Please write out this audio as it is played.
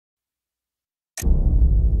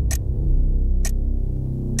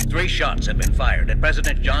3 shots have been fired at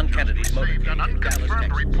President John Kennedy's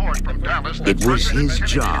motorcade in Dallas, Texas. It was his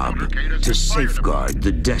job to safeguard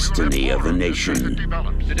the destiny of a nation.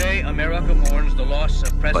 Today, America mourns the loss of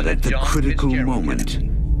President But at the John critical Fitzgerald moment,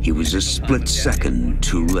 Kennedy. he was a split second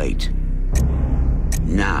too late.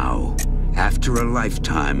 Now, after a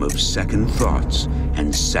lifetime of second thoughts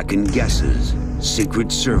and second guesses,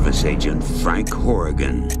 Secret Service agent Frank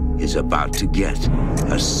Horrigan is about to get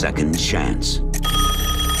a second chance.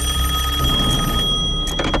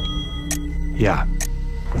 Yeah.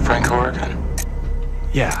 Frank Horrigan?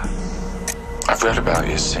 Yeah. I've read about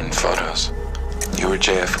you, seen photos. You were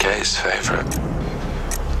JFK's favorite.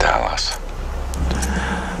 Dallas.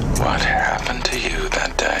 What happened to you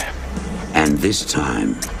that day? And this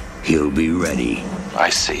time, he'll be ready.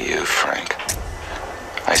 I see you, Frank.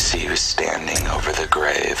 I see you standing over the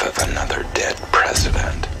grave of another dead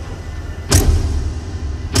president.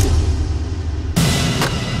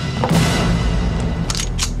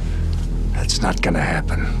 That's not gonna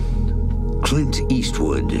happen. Clint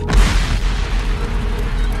Eastwood.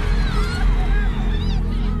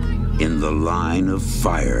 In the line of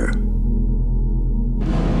fire.